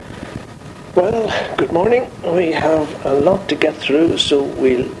Well, good morning. We have a lot to get through, so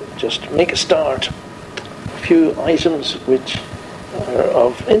we'll just make a start. A few items which are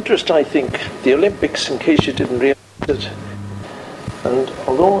of interest, I think. The Olympics, in case you didn't realize it. And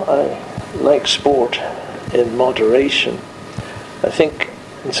although I like sport in moderation, I think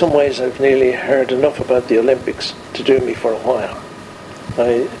in some ways I've nearly heard enough about the Olympics to do me for a while.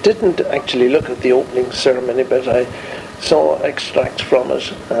 I didn't actually look at the opening ceremony, but I saw extracts from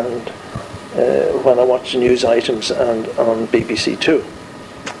it and when I watched the news items and on BBC Two.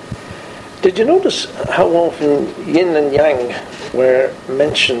 Did you notice how often yin and yang were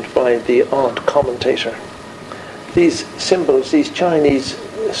mentioned by the odd commentator? These symbols, these Chinese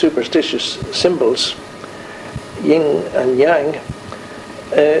superstitious symbols, yin and yang,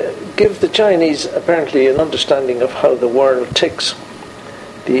 give the Chinese apparently an understanding of how the world ticks.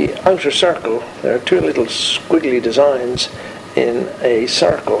 The outer circle, there are two little squiggly designs in a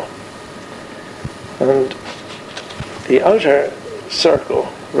circle. And the outer circle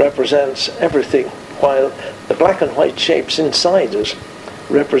represents everything, while the black and white shapes inside it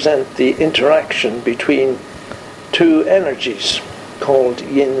represent the interaction between two energies called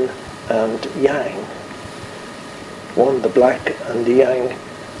yin and yang. One the black and the yang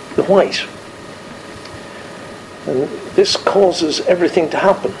the white. And this causes everything to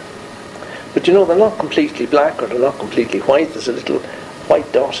happen. But you know, they're not completely black or they're not completely white. There's a little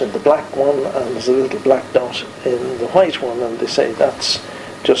white dot in the black one and there's a little black dot in the white one, and they say that's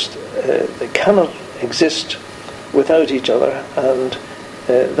just they cannot exist without each other, and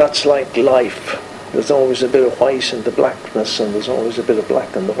that's like life. There's always a bit of white in the blackness and there's always a bit of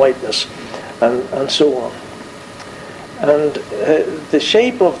black in the whiteness, and so on. And the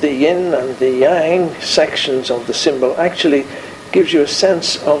shape of the yin and the yang sections of the symbol actually gives you a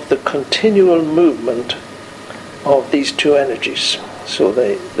sense of the continual movement of these two energies. So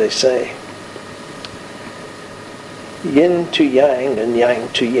they say yin to yang and yang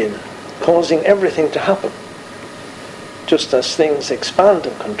to yin, causing everything to happen. Just as things expand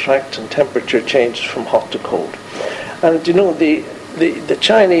and contract and temperature changes from hot to cold. And you know, the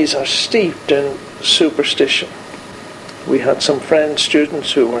Chinese are steeped in superstition. We had some friends,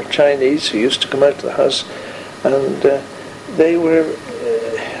 students who were Chinese, who used to come out to the house, and they were,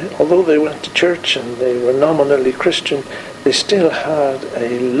 although they went to church and they were nominally Christian, they still had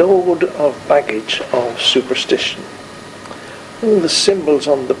a load of baggage of superstition. All the symbols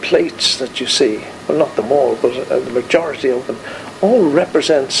on the plates that you see, well, not them all, but the majority of them, all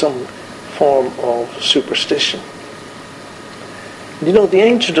represent some form of superstition. You know, the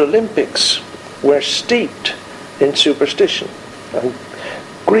ancient Olympics were steeped in superstition, and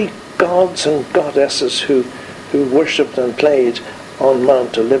Greek gods and goddesses who worshipped and played on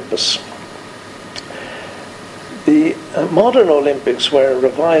Mount Olympus. The modern Olympics were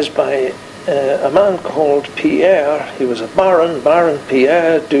revised by a man called Pierre. He was a Baron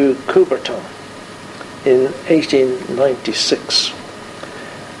Pierre de Coubertin in 1896.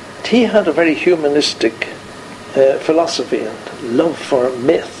 He had a very humanistic philosophy and love for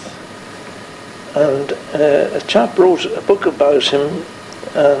myth. And a chap wrote a book about him,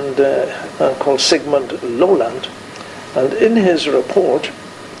 and a man called Sigmund Lowland. And in his report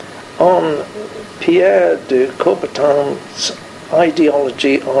on Pierre de Coubertin's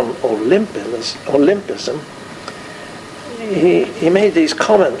ideology on Olympism, he made these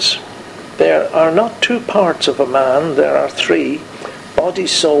comments. There are not two parts of a man, there are three: body,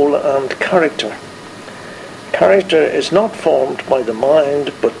 soul, and character. Character is not formed by the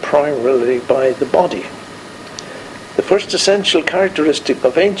mind, but primarily by the body. The first essential characteristic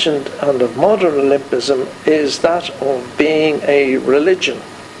of ancient and of modern Olympism is that of being a religion.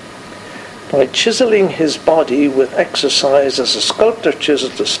 By chiseling his body with exercise as a sculptor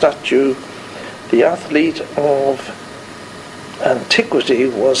chisels a statue, the athlete of antiquity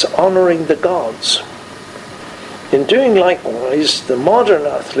was honouring the gods. In doing likewise, the modern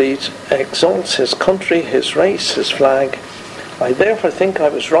athlete exalts his country, his race, his flag. I therefore think I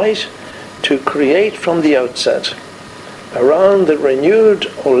was right to create from the outset, around the renewed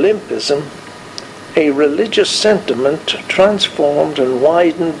Olympism, a religious sentiment transformed and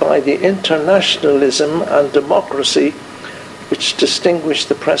widened by the internationalism and democracy which distinguish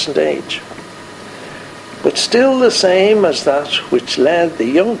the present age, but still the same as that which led the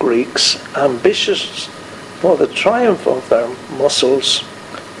young Greeks, ambitious for the triumph of their muscles,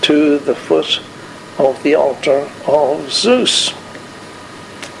 to the foot of the altar of Zeus.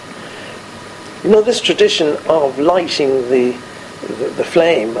 You know, this tradition of lighting the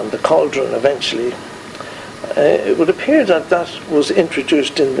flame and the cauldron eventually, it would appear that was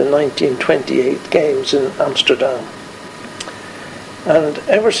introduced in the 1928 Games in Amsterdam. And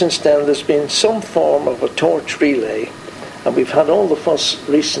ever since then there's been some form of a torch relay, and we've had all the fuss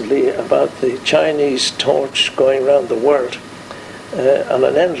recently about the Chinese torch going around the world on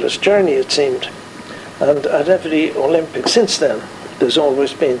an endless journey, it seemed. And at every Olympics since then there's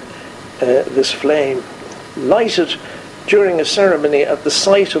always been this flame lighted during a ceremony at the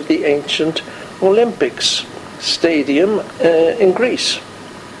site of the ancient Olympics stadium in Greece.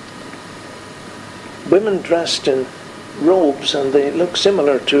 Women dressed in robes, and they look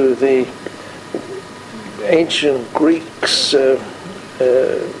similar to the ancient Greeks'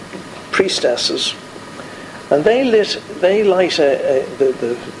 priestesses, and they light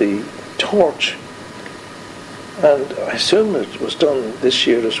the torch, and I assume it was done this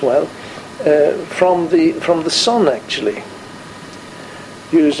year as well, from the sun, actually,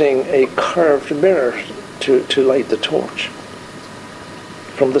 using a curved mirror to light the torch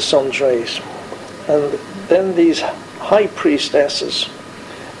from the sun's rays. And then these high priestesses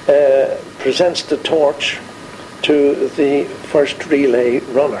presents the torch to the first relay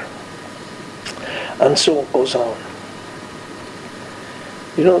runner, and so it goes on.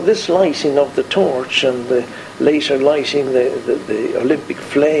 You know, this lighting of the torch and the later lighting the Olympic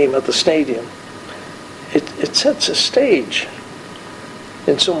flame at the stadium, it sets a stage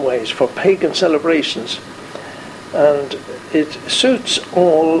in some ways for pagan celebrations, and it suits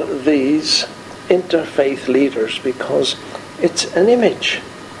all these interfaith leaders because it's an image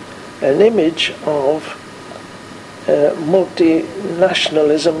of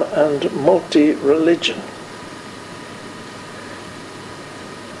multinationalism and multi-religion.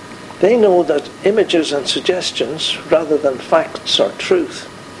 They know that images and suggestions, rather than facts or truth,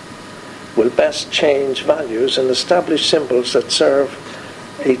 will best change values and establish symbols that serve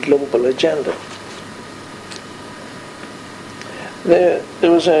a global agenda.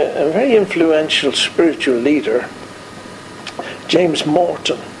 There was a very influential spiritual leader, James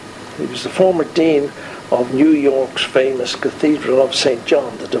Morton. He was the former dean of New York's famous Cathedral of St.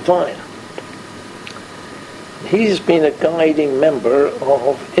 John the Divine. He's been a guiding member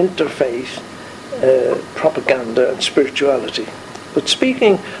of interfaith propaganda and spirituality. But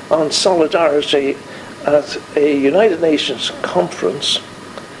speaking on solidarity at a United Nations conference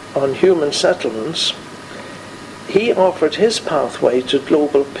on human settlements, he offered his pathway to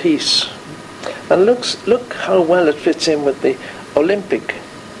global peace. And look how well it fits in with the Olympic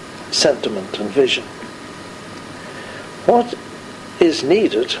sentiment and vision. What is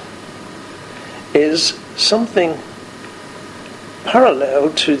needed is something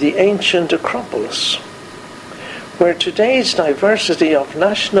parallel to the ancient Acropolis, where today's diversity of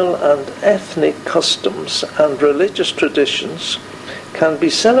national and ethnic customs and religious traditions can be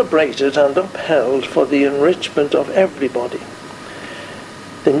celebrated and upheld for the enrichment of everybody.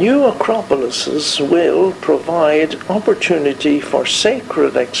 The new Acropolises will provide opportunity for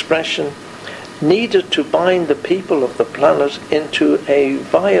sacred expression needed to bind the people of the planet into a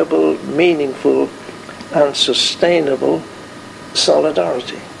viable, meaningful, and sustainable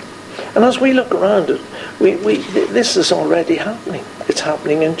solidarity. And as we look around it, this is already happening. It's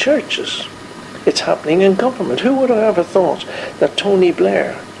happening in churches. It's happening in government. Who would have ever thought that Tony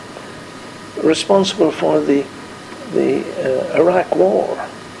Blair, responsible for the Iraq war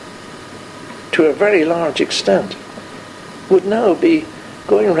to a very large extent, would now be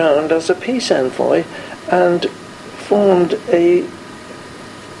going around as a peace envoy and formed a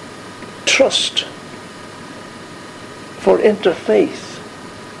trust for interfaith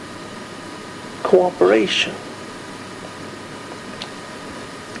cooperation.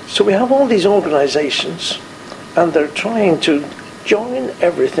 So we have all these organizations, and they're trying to join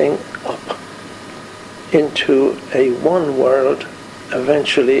everything up into a one world,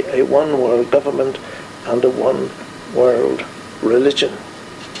 eventually a one world government and a one world religion.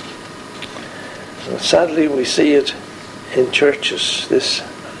 And sadly, we see it in churches, this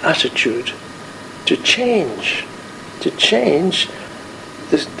attitude to change the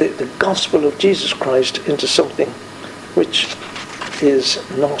gospel of Jesus Christ into something which is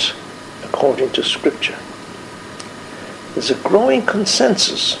not according to Scripture. There's a growing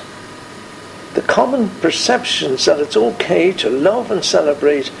consensus, the common perceptions that it's okay to love and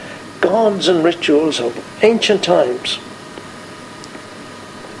celebrate gods and rituals of ancient times,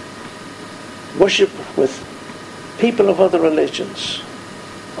 worship with people of other religions,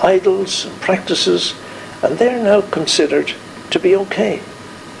 idols and practices, and they're now considered to be okay.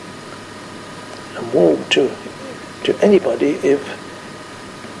 And woe to anybody if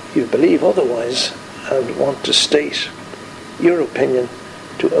you believe otherwise and want to state your opinion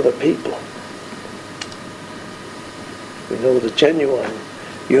to other people. We know the genuine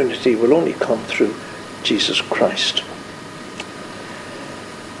unity will only come through Jesus Christ.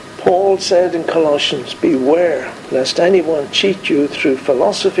 Paul said in Colossians, "Beware lest anyone cheat you through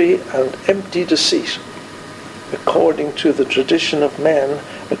philosophy and empty deceit, according to the tradition of men,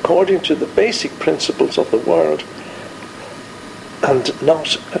 according to the basic principles of the world, and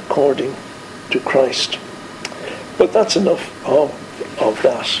not according to Christ." But that's enough of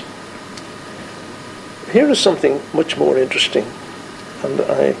that. Here is something much more interesting, and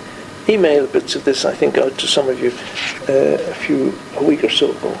I emailed bits of this, I think, out to some of you a week or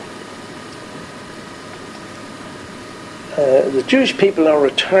so ago. The Jewish people are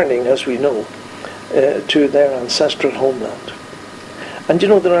returning, as we know, to their ancestral homeland. And you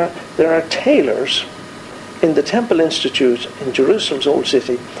know, there are tailors in the Temple Institute in Jerusalem's Old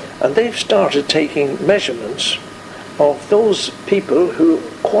City, and they've started taking measurements of those people who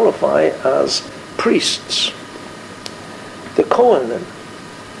qualify as priests. The Kohanim,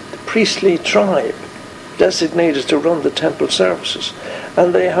 the priestly tribe, designated to run the temple services.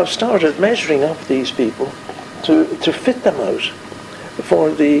 And they have started measuring up these people to fit them out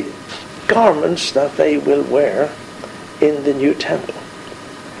for the garments that they will wear in the new temple.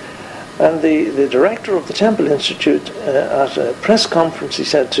 And the director of the Temple Institute, at a press conference, he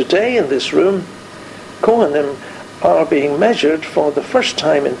said, "Today in this room, Kohanim are being measured for the first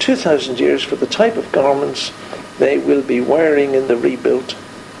time in 2,000 years for the type of garments they will be wearing in the rebuilt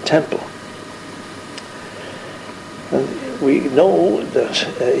temple." And we know that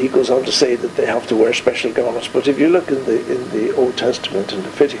he goes on to say that they have to wear special garments, but if you look in the Old Testament, in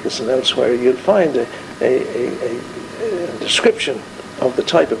Leviticus and elsewhere, you'll find a description of the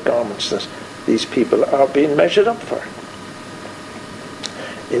type of garments that these people are being measured up for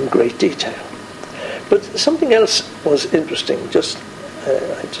in great detail. But something else was interesting.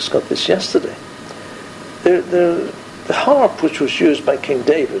 I just got this yesterday. The harp which was used by King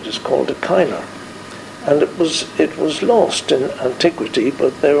David is called a kinnor, and it was lost in antiquity.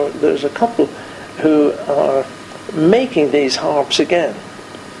 But there's a couple who are making these harps again.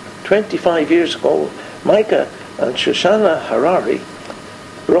 25 years ago, Micah and Shoshana Harari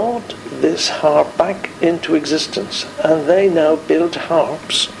brought this harp back into existence, and they now build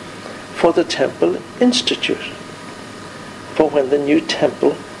harps for the Temple Institute, for when the new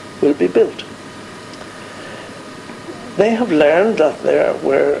temple will be built. They have learned that there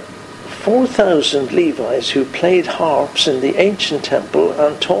were 4,000 Levites who played harps in the ancient temple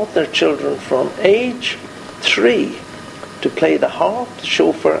and taught their children from age 3 to play the harp, the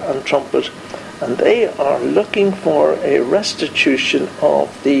shofar and trumpet, and they are looking for a restitution of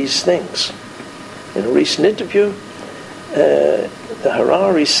these things. In a recent interview, the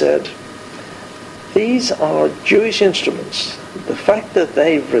Harari said, "These are Jewish instruments. The fact that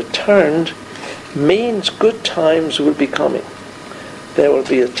they've returned means good times will be coming. There will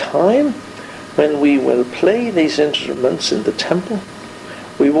be a time when we will play these instruments in the temple.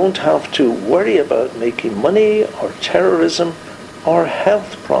 We won't have to worry about making money or terrorism or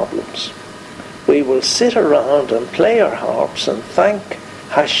health problems. We will sit around and play our harps and thank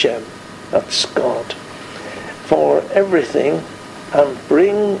Hashem," that's God, "for everything and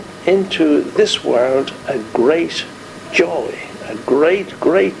bring into this world a great joy." A great,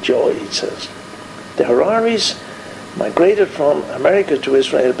 great joy, he says. The Hararis migrated from America to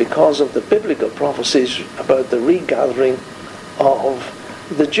Israel because of the biblical prophecies about the regathering of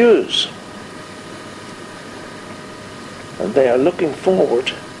the Jews. And they are looking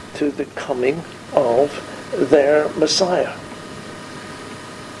forward to the coming of their Messiah.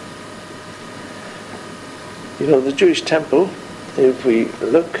 You know, the Jewish temple, if we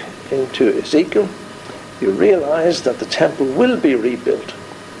look into Ezekiel, you realize that the temple will be rebuilt,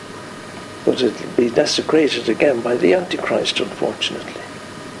 but it will be desecrated again by the Antichrist, unfortunately.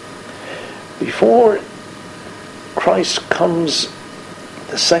 Before Christ comes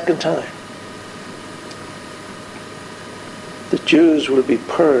the second time, the Jews will be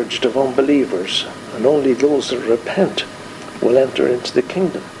purged of unbelievers, and only those that repent will enter into the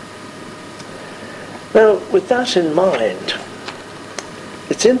kingdom. Now, with that in mind,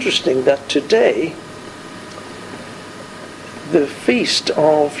 it's interesting that today the feast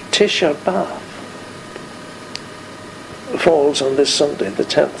of Tisha B'Av falls on this Sunday, the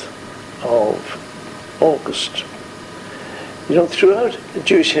 10th of August. You know, throughout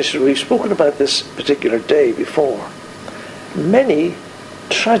Jewish history, we've spoken about this particular day before. Many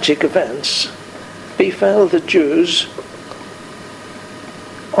tragic events befell the Jews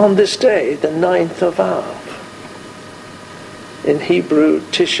on this day, the 9th of Av. In Hebrew,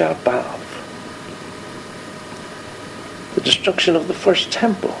 Tisha B'Av. The destruction of the first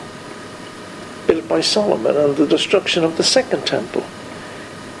temple, built by Solomon, and the destruction of the second temple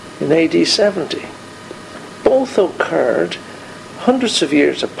in AD 70. Both occurred hundreds of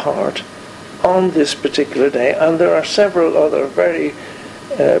years apart on this particular day, and there are several other very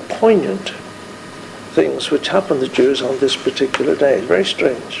poignant things which happen to Jews on this particular day. It's very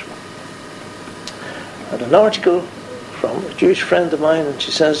strange. And an article from a Jewish friend of mine, and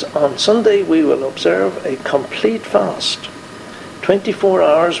she says, on Sunday we will observe a complete fast, 24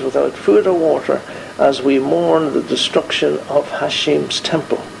 hours without food or water, as we mourn the destruction of Hashem's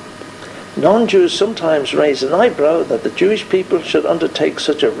temple. Non-Jews sometimes raise an eyebrow that the Jewish people should undertake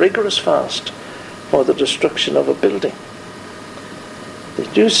such a rigorous fast for the destruction of a building. They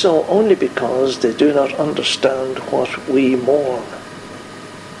do so only because they do not understand what we mourn.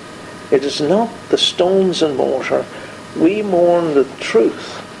 It is not the stones and mortar. We mourn the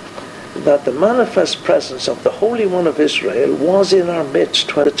truth that the manifest presence of the Holy One of Israel was in our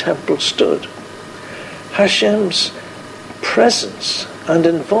midst when the temple stood. Hashem's presence and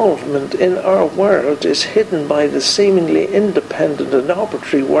involvement in our world is hidden by the seemingly independent and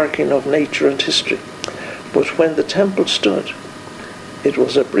arbitrary working of nature and history. But when the temple stood, it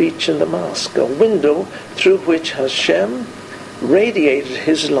was a breach in the mask, a window through which Hashem radiated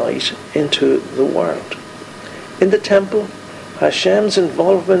his light into the world. In the temple, Hashem's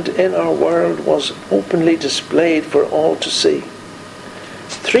involvement in our world was openly displayed for all to see.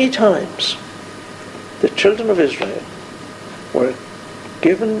 3 times, the children of Israel were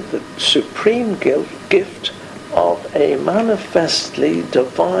given the supreme gift of a manifestly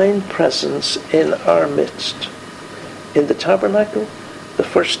divine presence in our midst. In the tabernacle, the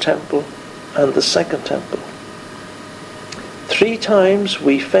first temple, and the second temple. 3 times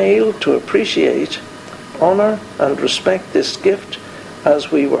we failed to appreciate, honor, and respect this gift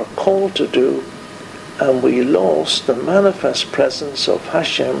as we were called to do, and we lost the manifest presence of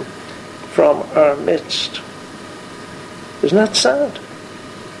Hashem from our midst. Isn't that sad?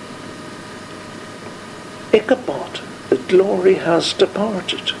 Ichabod, the glory has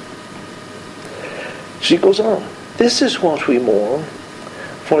departed. She goes on, this is what we mourn.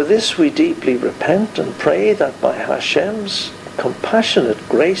 For this we deeply repent and pray that by Hashem's compassionate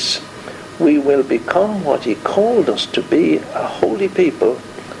grace we will become what he called us to be, a holy people,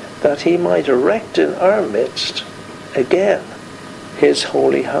 that he might erect in our midst again his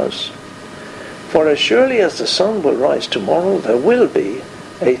holy house. For as surely as the sun will rise tomorrow, there will be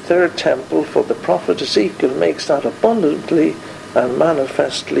a third temple, for the prophet Ezekiel makes that abundantly and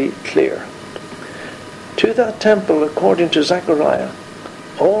manifestly clear. To that temple, according to Zechariah,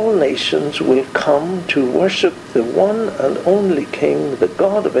 all nations will come to worship the one and only King, the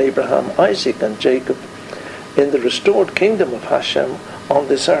God of Abraham, Isaac, and Jacob, in the restored kingdom of Hashem on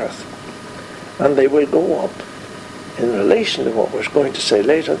this earth. And they will go up, in relation to what we're going to say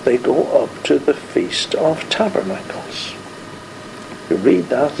later, they go up to the Feast of Tabernacles. You read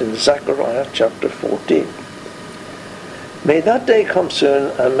that in Zechariah chapter 14. May that day come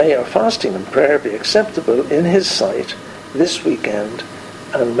soon, and may our fasting and prayer be acceptable in his sight this weekend,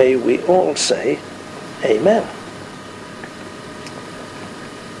 and may we all say, Amen.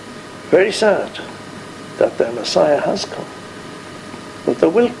 Very sad that their Messiah has come. But there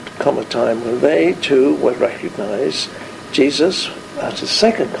will come a time when they too will recognize Jesus at his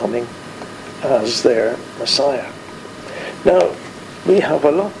second coming as their Messiah. Now, we have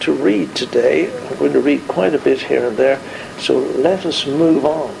a lot to read today. I'm going to read quite a bit here and there. So let us move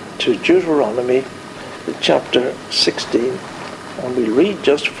on to Deuteronomy chapter 16. And we'll read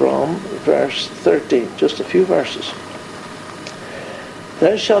just from verse 13, just a few verses.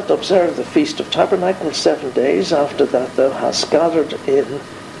 Thou shalt observe the Feast of Tabernacles 7 days. After that thou hast gathered in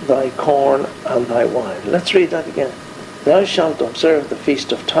thy corn and thy wine. Let's read that again. Thou shalt observe the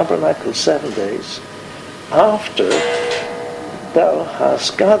Feast of Tabernacles 7 days. After thou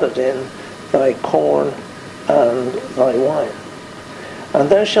hast gathered in thy corn and thy wine. And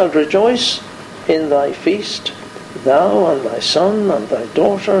thou shalt rejoice in thy feast, thou and thy son and thy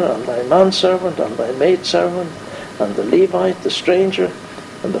daughter and thy manservant and thy maidservant and the Levite, the stranger,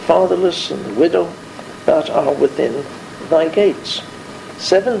 and the fatherless and the widow that are within thy gates.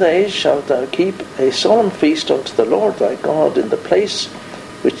 7 days shalt thou keep a solemn feast unto the Lord thy God in the place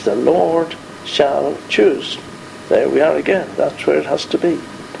which the Lord shall choose. There we are again. That's where it has to be.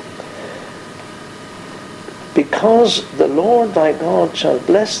 Because the Lord thy God shall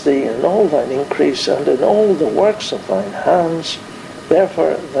bless thee in all thine increase and in all the works of thine hands,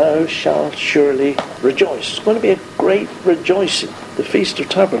 therefore thou shalt surely rejoice. It's going to be a great rejoicing. The Feast of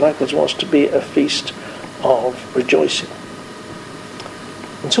Tabernacles was to be a feast of rejoicing.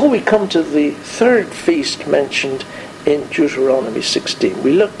 And so we come to the third feast mentioned in Deuteronomy 16.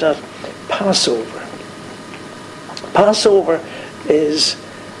 We looked at Passover. Passover is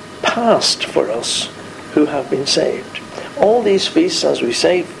past for us who have been saved. All these feasts, as we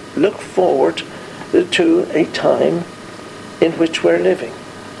say, look forward to a time in which we're living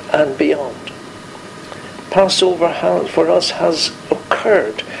and beyond. Passover for us has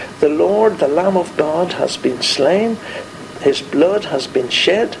occurred. The Lord, the Lamb of God, has been slain. His blood has been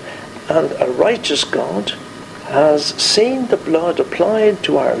shed, and a righteous God has seen the blood applied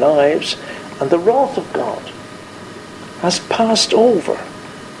to our lives, and the wrath of God has passed over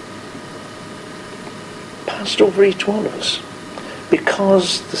each one of us,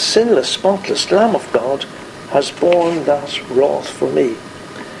 because the sinless, spotless Lamb of God has borne that wrath for me.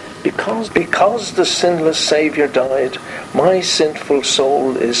 Because the sinless Saviour died, my sinful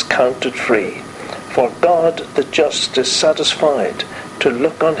soul is counted free. For God the just is satisfied to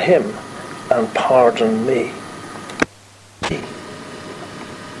look on him and pardon me.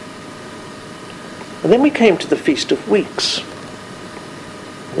 And then we came to the Feast of Weeks.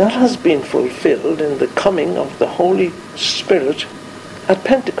 That has been fulfilled in the coming of the Holy Spirit at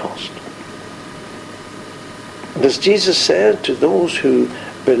Pentecost. And as Jesus said to those who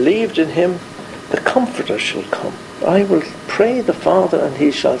believed in him, the Comforter shall come. I will pray the Father, and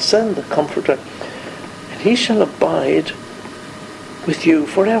he shall send the Comforter, and he shall abide with you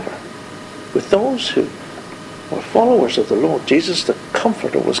forever. With those who were followers of the Lord Jesus, the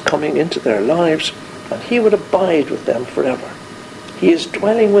Comforter was coming into their lives, and he would abide with them forever. He is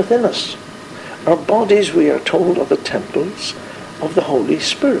dwelling within us. Our bodies, we are told, are the temples of the Holy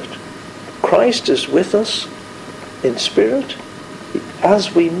Spirit. Christ is with us in spirit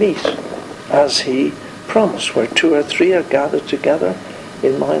as we meet, as he promised. Where 2 or 3 are gathered together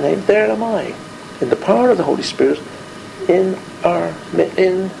in my name, there am I, in the power of the Holy Spirit, in our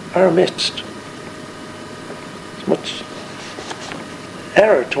midst. There's much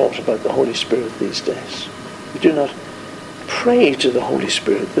error taught about the Holy Spirit these days. We do not pray to the Holy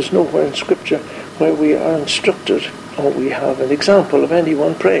Spirit. There's nowhere in Scripture where we are instructed or we have an example of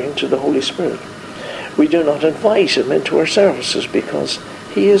anyone praying to the Holy Spirit. We do not invite him into our services because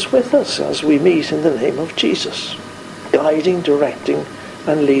he is with us as we meet in the name of Jesus, guiding, directing,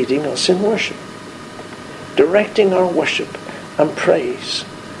 and leading us in worship, directing our worship and praise,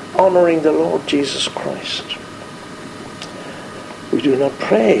 honouring the Lord Jesus Christ. We do not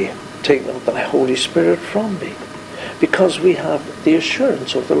pray, take not thy Holy Spirit from me, because we have the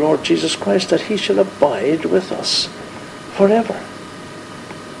assurance of the Lord Jesus Christ that he shall abide with us forever.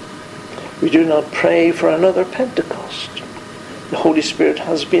 We do not pray for another Pentecost. The Holy Spirit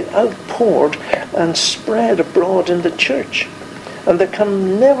has been outpoured and spread abroad in the church, and there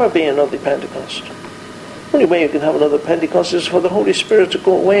can never be another Pentecost. The only way you can have another Pentecost is for the Holy Spirit to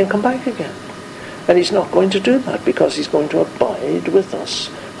go away and come back again. And he's not going to do that because he's going to abide with us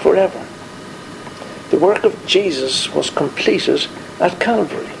forever. The work of Jesus was completed at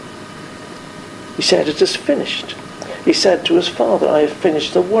Calvary. He said, it is finished. He said to his Father, I have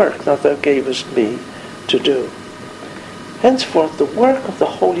finished the work that thou gavest me to do. Henceforth, the work of the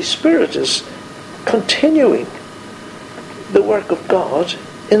Holy Spirit is continuing the work of God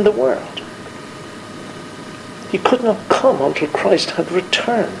in the world. He could not come until Christ had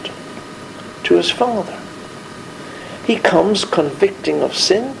returned to his Father. He comes convicting of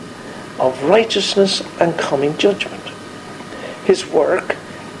sin, of righteousness, and coming judgment. His work,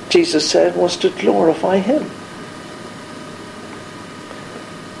 Jesus said, was to glorify him.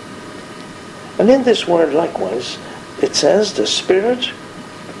 And in this word likewise, it says, the Spirit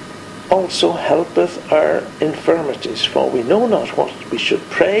also helpeth our infirmities, for we know not what we should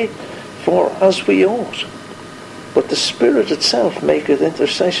pray for as we ought. But the Spirit itself maketh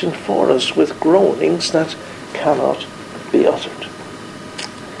intercession for us with groanings that cannot be uttered.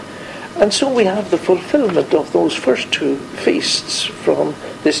 And so we have the fulfillment of those first 2 feasts from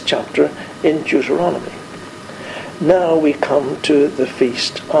this chapter in Deuteronomy. Now we come to the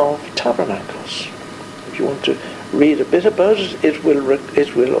Feast of Tabernacles. If you want to read a bit about it, it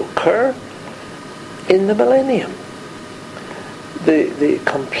will occur in the millennium. The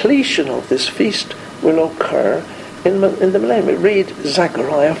completion of this feast will occur in the millennium. Read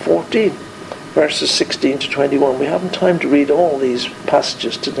Zechariah 14, verses 16 to 21. We haven't time to read all these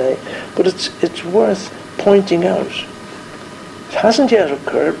passages today, but it's worth pointing out. It hasn't yet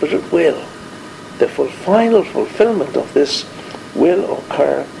occurred, but it will. The final fulfillment of this will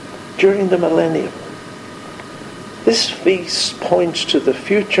occur during the millennium. This feast points to the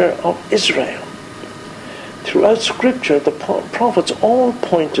future of Israel. Throughout Scripture, the prophets all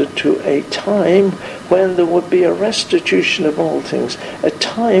pointed to a time when there would be a restitution of all things. A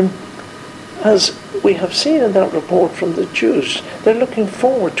time, as we have seen in that report from the Jews, they're looking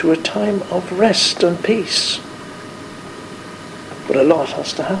forward to a time of rest and peace. But a lot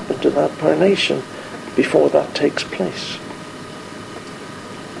has to happen to that poor nation before that takes place.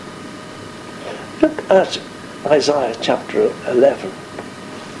 Look at Isaiah chapter 11,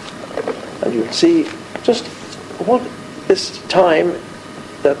 and you'll see just what this time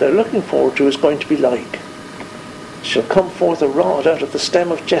that they're looking forward to is going to be like. Shall come forth a rod out of the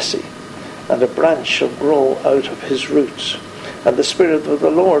stem of Jesse, and a branch shall grow out of his roots. And the Spirit of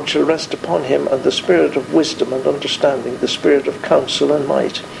the Lord shall rest upon him, and the Spirit of wisdom and understanding, the Spirit of counsel and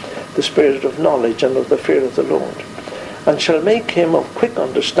might, the Spirit of knowledge and of the fear of the Lord. And shall make him of quick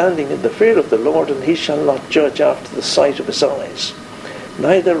understanding in the fear of the Lord, and he shall not judge after the sight of his eyes,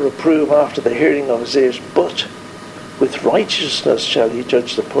 neither reprove after the hearing of his ears, but with righteousness shall he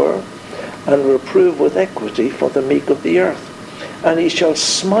judge the poor, and reprove with equity for the meek of the earth. And he shall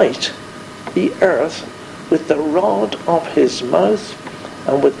smite the earth with the rod of his mouth,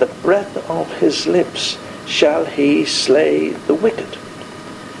 and with the breath of his lips shall he slay the wicked.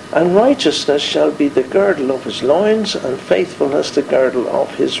 And righteousness shall be the girdle of his loins, and faithfulness the girdle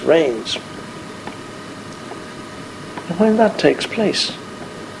of his reins. And when that takes place,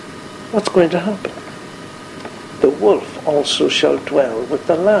 what's going to happen? The wolf also shall dwell with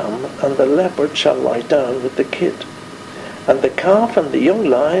the lamb, and the leopard shall lie down with the kid, and the calf and the young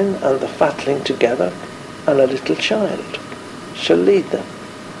lion and the fatling together, and a little child shall lead them.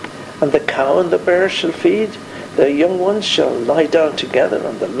 And the cow and the bear shall feed, their young ones shall lie down together,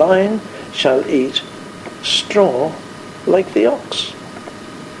 and the lion shall eat straw like the ox.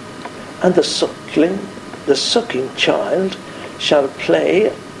 And the sucking child shall play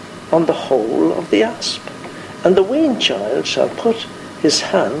on the hole of the asp, and the weaned child shall put his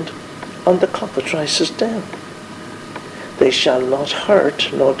hand on the cockatrice's den. They shall not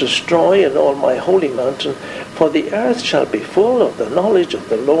hurt nor destroy in all my holy mountain, for the earth shall be full of the knowledge of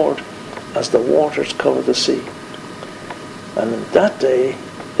the Lord as the waters cover the sea. And in that day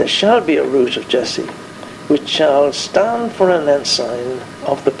there shall be a root of Jesse, which shall stand for an ensign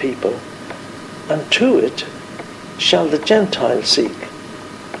of the people, and to it shall the Gentiles seek,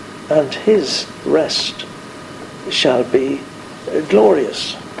 and his rest shall be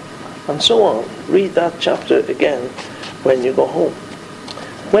glorious. And so on. Read that chapter again when you go home.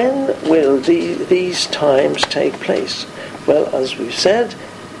 When will these times take place? Well, as we've said,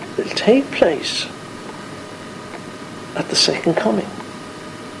 they'll take place at the second coming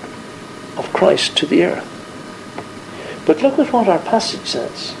of Christ to the earth. But look at what our passage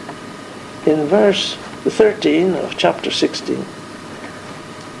says. In verse 13 of chapter 16,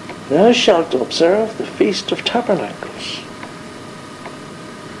 thou shalt observe the Feast of Tabernacles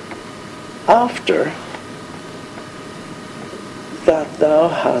after that thou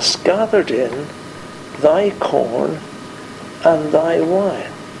hast gathered in thy corn and thy wine.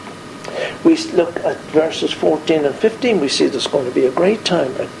 We look at verses 14 and 15, we see there's going to be a great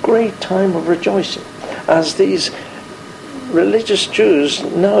time of rejoicing, as these religious Jews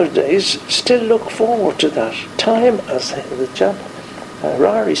nowadays still look forward to that time, as the chap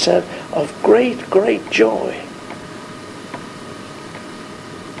Harari said, of great, great joy.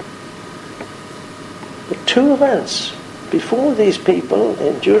 The two events before these people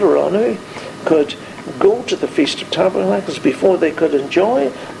in Deuteronomy could go to the Feast of Tabernacles, before they could enjoy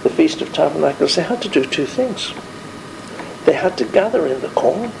the Feast of Tabernacles, they had to do two things. They had to gather in the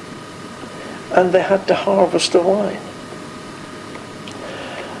corn, and they had to harvest the wine.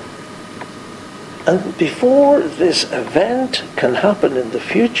 And before this event can happen in the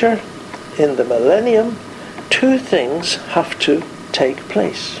future, in the millennium, two things have to take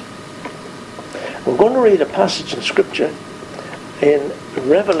place. We're going to read a passage in Scripture in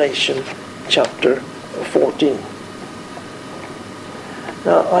Revelation chapter 14.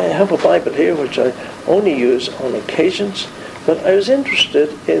 Now, I have a Bible here which I only use on occasions, but I was interested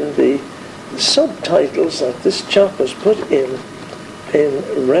in the subtitles that this chap has put in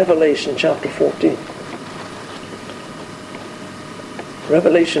Revelation chapter 14.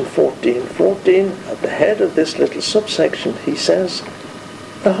 Revelation 14, at the head of this little subsection, he says,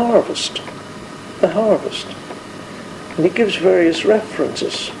 the harvest. The harvest. And he gives various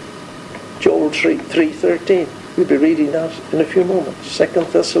references. Joel 3:13. We'll be reading that in a few moments. 2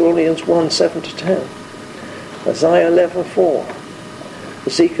 Thessalonians 1:7-10. Isaiah 11:4.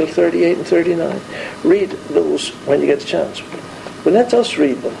 Ezekiel 38 and 39. Read those when you get a chance. But let us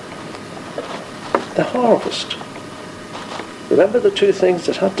read them. The harvest. Remember the two things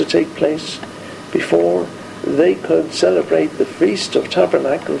that had to take place before they could celebrate the Feast of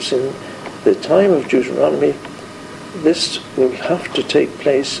Tabernacles in the time of Deuteronomy. This will have to take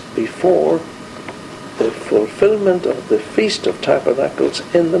place before the fulfillment of the Feast of Tabernacles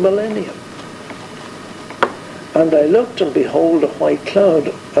in the millennium. And I looked, and behold, a white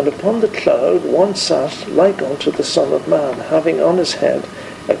cloud, and upon the cloud one sat like unto the Son of Man, having on his head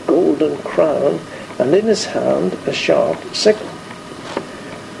a golden crown, and in his hand a sharp sickle.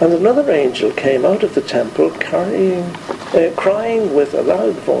 And another angel came out of the temple, crying with a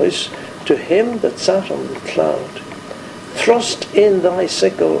loud voice to him that sat on the cloud, "Thrust in thy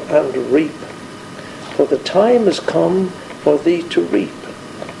sickle and reap, for the time is come for thee to reap,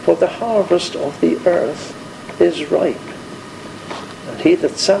 for the harvest of the earth is ripe." And he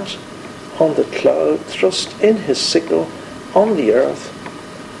that sat on the cloud thrust in his sickle on the earth,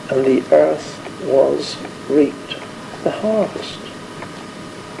 and the earth was reaped. The harvest,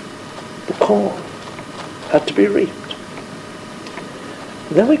 the corn, had to be reaped.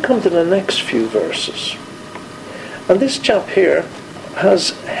 Then we come to the next few verses. And this chap here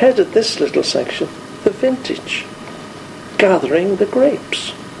has headed this little section, the vintage, gathering the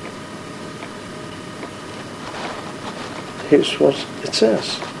grapes. Here's what it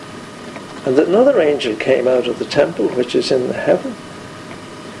says. And another angel came out of the temple which is in the heaven,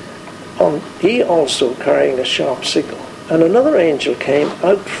 he also carrying a sharp sickle. And another angel came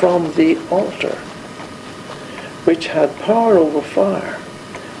out from the altar, which had power over fire,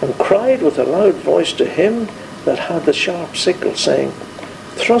 and cried with a loud voice to him that had the sharp sickle, saying,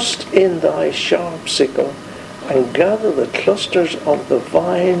 "Thrust in thy sharp sickle, and gather the clusters of the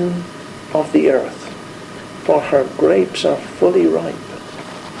vine of the earth, for her grapes are fully ripe."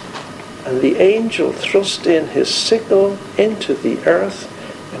 And the angel thrust in his sickle into the earth,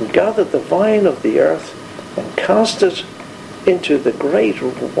 and gathered the vine of the earth, and cast it into the great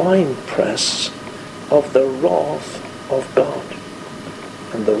winepress of the wrath of God.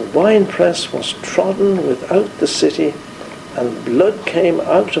 And the winepress was trodden without the city, and blood came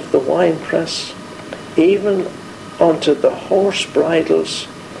out of the winepress, even unto the horse bridles,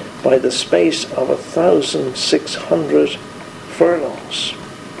 by the space of 1,600 furlongs.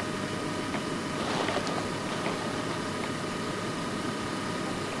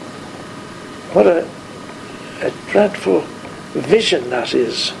 What a dreadful vision that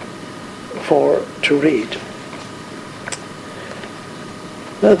is to read.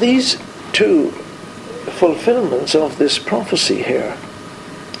 Now these two fulfillments of this prophecy here,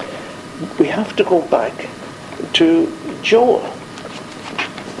 we have to go back to Joel.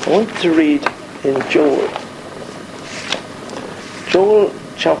 I want to read in Joel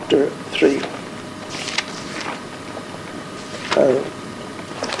chapter 3.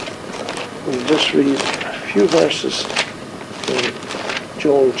 We'll just read a few verses in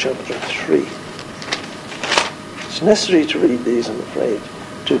Joel chapter 3. It's necessary to read these, I'm afraid,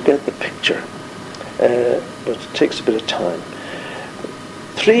 to get the picture, but it takes a bit of time.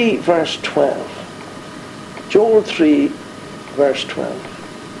 3 verse 12. Joel 3 verse 12.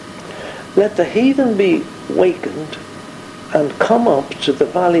 "Let the heathen be wakened and come up to the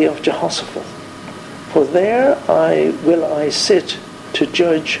valley of Jehoshaphat, for there will I sit to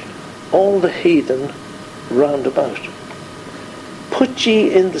judge all the heathen round about. Put ye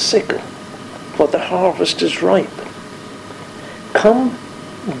in the sickle, for the harvest is ripe. Come,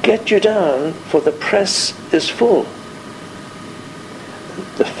 get you down, for the press is full.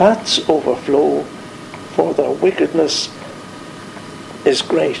 The fats overflow, for their wickedness is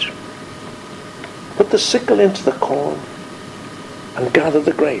great. Put the sickle into the corn, and gather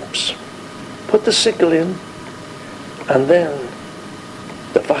the grapes. Put the sickle in, and then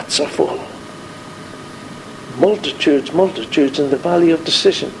the vats are full." Multitudes, multitudes in the valley of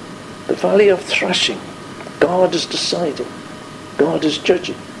decision, the valley of thrashing. God is deciding. God is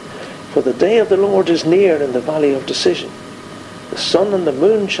judging. For the day of the Lord is near in the valley of decision. The sun and the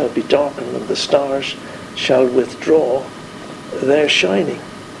moon shall be darkened, and the stars shall withdraw their shining.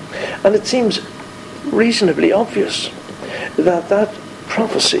 And it seems reasonably obvious that that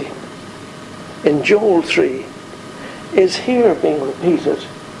prophecy in Joel 3 is here being repeated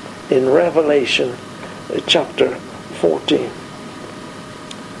in Revelation chapter 14.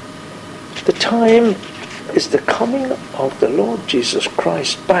 The time is the coming of the Lord Jesus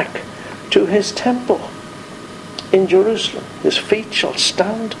Christ back to his temple in Jerusalem. His feet shall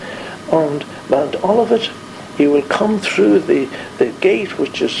stand on Mount Olivet. He will come through the gate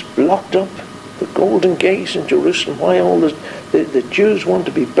which is blocked up, the Golden Gate in Jerusalem. Why all the Jews want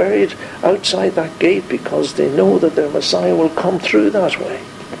to be buried outside that gate? Because they know that their Messiah will come through that way.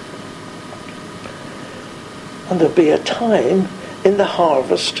 And there'll be a time in the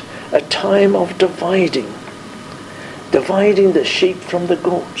harvest, a time of dividing the sheep from the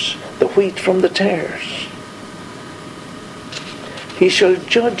goats, the wheat from the tares. He shall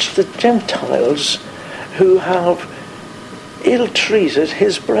judge the Gentiles who have ill-treated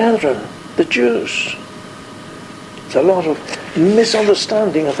his brethren, the Jews. There's a lot of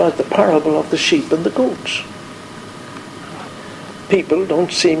misunderstanding about the parable of the sheep and the goats. people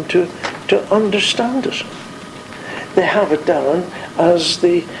don't seem to understand it. They have it down as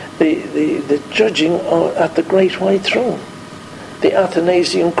the judging at the great white throne. The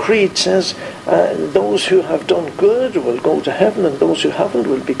Athanasian Creed says those who have done good will go to heaven and those who haven't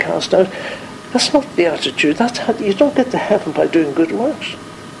will be cast out. That's not the attitude. You don't get to heaven by doing good works.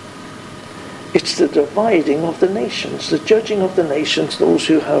 It's the dividing of the nations, the judging of the nations, those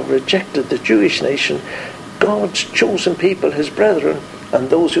who have rejected the Jewish nation, God's chosen people, his brethren, and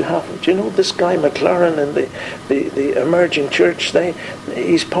those who haven't. You know, this guy McLaren in the emerging church,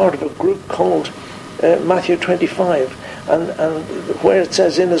 he's part of a group called Matthew 25. And where it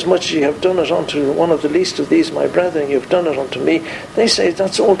says, inasmuch as you have done it unto one of the least of these, my brethren, you have done it unto me, they say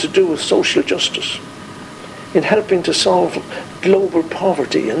that's all to do with social justice, in helping to solve global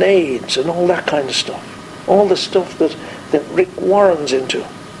poverty and AIDS and all that kind of stuff. All the stuff that Rick Warren's into.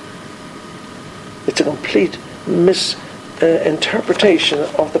 It's a complete misinterpretation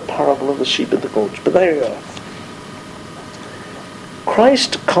of the parable of the sheep and the goats. But there you are.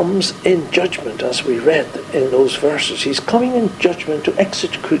 Christ comes in judgment, as we read in those verses. He's coming in judgment to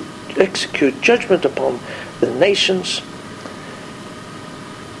execute judgment upon the nations,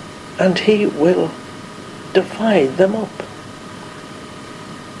 and he will divide them up.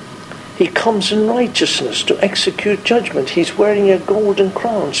 He comes in righteousness to execute judgment. He's wearing a golden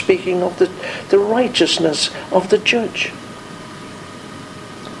crown, speaking of the righteousness of the judge.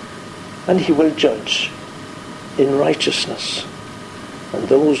 And he will judge in righteousness. And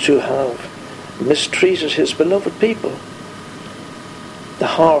those who have mistreated his beloved people, the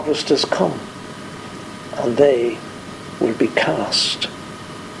harvest has come, and they will be cast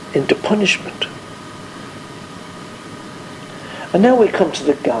into punishment. And now we come to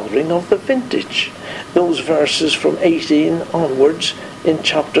the gathering of the vintage, those verses from 18 onwards in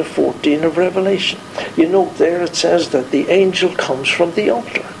chapter 14 of Revelation. You note there it says that the angel comes from the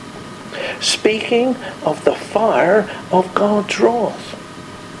altar, speaking of the fire of God's wrath,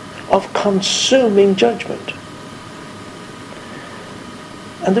 of consuming judgment.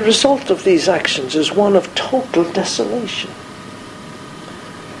 And the result of these actions is one of total desolation,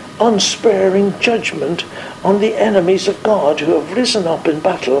 unsparing judgment on the enemies of God who have risen up in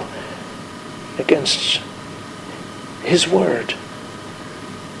battle against his word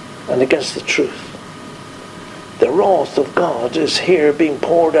and against the truth. The wrath of God is here being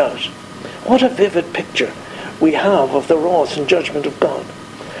poured out. What a vivid picture we have of the wrath and judgment of God.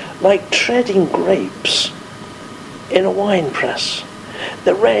 Like treading grapes in a winepress,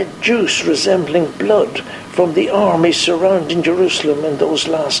 the red juice resembling blood from the army surrounding Jerusalem in those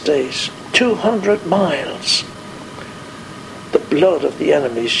last days. 200 miles. The blood of the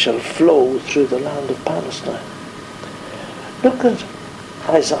enemies shall flow through the land of Palestine. Look at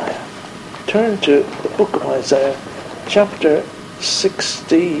Isaiah. Turn to the book of Isaiah, chapter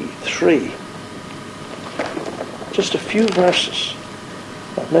 63. Just a few verses.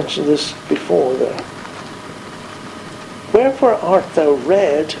 I've mentioned this before there. Wherefore art thou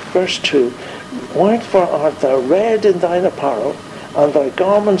red, verse 2, wherefore art thou red in thine apparel, and thy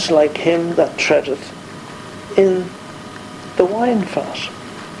garments like him that treadeth in the wine fat?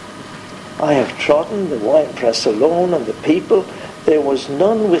 I have trodden the winepress alone, and the people, there was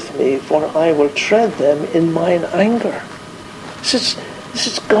none with me, for I will tread them in mine anger. This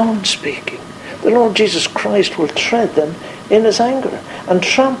is God speaking. The Lord Jesus Christ will tread them in his anger, and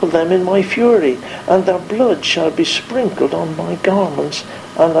trample them in my fury, and their blood shall be sprinkled on my garments,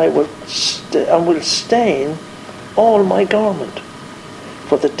 and I will stain all my garment.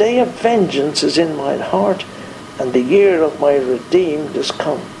 For the day of vengeance is in mine heart, and the year of my redeemed is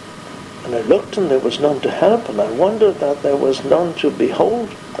come. And I looked, and there was none to help, and I wondered that there was none to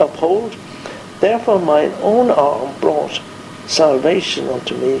uphold. Therefore mine own arm brought salvation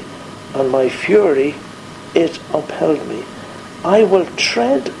unto me, and my fury it upheld me. I will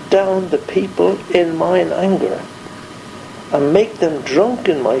tread down the people in mine anger, and make them drunk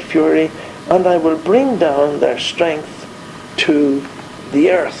in my fury, and I will bring down their strength to the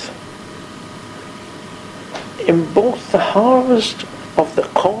earth. In both the harvest of the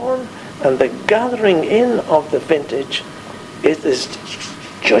corn and the gathering in of the vintage, it is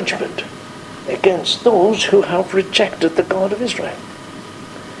judgment against those who have rejected the God of Israel.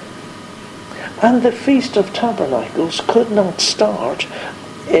 And the Feast of Tabernacles could not start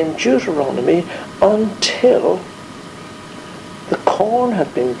in Deuteronomy until the corn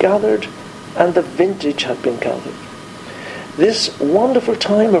had been gathered and the vintage had been gathered. This wonderful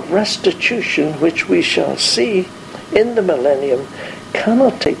time of restitution, which we shall see in the millennium,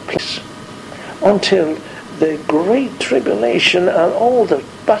 cannot take place until the great tribulation and all the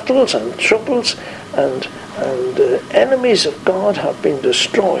battles and troubles and And enemies of God have been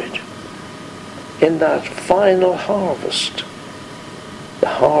destroyed in that final harvest, the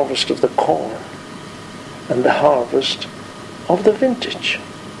harvest of the corn and the harvest of the vintage.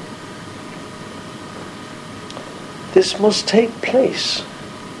 This must take place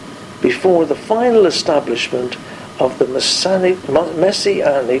before the final establishment of the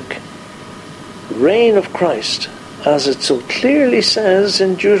messianic reign of Christ, as it so clearly says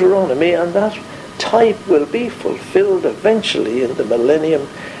in Deuteronomy, and that type will be fulfilled eventually in the millennium.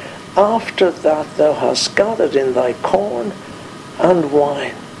 After that thou hast gathered in thy corn and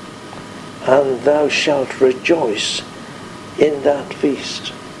wine, and thou shalt rejoice in that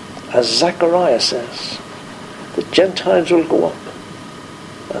feast. As Zechariah says, the Gentiles will go up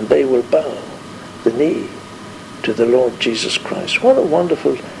and they will bow the knee to the Lord Jesus Christ. What a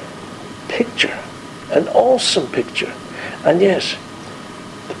wonderful picture, an awesome picture. And yet,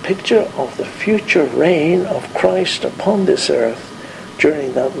 the picture of the future reign of Christ upon this earth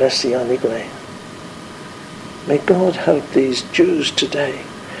during that messianic reign. May God help these Jews today,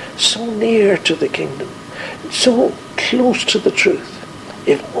 so near to the kingdom, so close to the truth.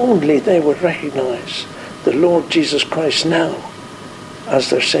 If only they would recognize the Lord Jesus Christ now as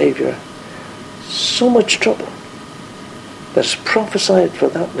their Saviour. So much trouble that's prophesied for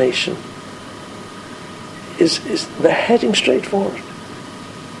that nation is they're heading straight forward.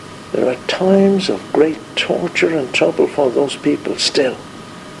 There are times of great torture and trouble for those people still.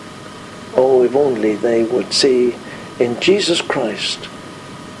 Oh, if only they would see in Jesus Christ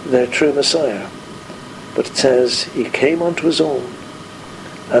their true Messiah. But it says, he came unto his own,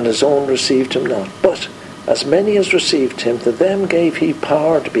 and his own received him not. But as many as received him, to them gave he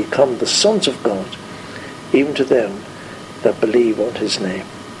power to become the sons of God, even to them that believe on his name.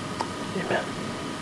 Amen.